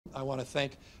I want to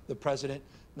thank the President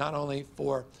not only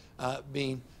for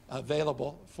being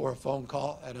available for a phone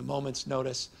call at a moment's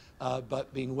notice,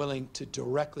 but being willing to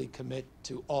directly commit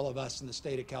to all of us in the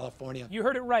state of California. You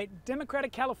heard it right.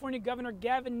 Democratic California Governor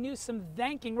Gavin Newsom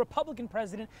thanking Republican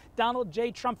President Donald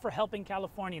J. Trump for helping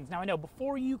Californians. Now, I know,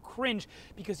 before you cringe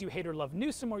because you hate or love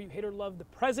Newsom or you hate or love the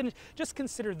president, just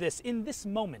consider this. In this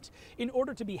moment, in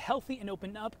order to be healthy and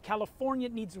open up, California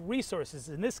needs resources,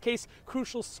 in this case,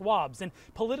 crucial swabs. And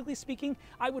politically speaking,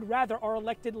 I would rather our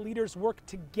elected leaders work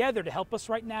together to help us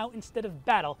right now instead of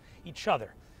battle each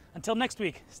other. Until next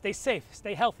week, stay safe,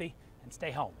 stay healthy, and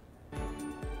stay home.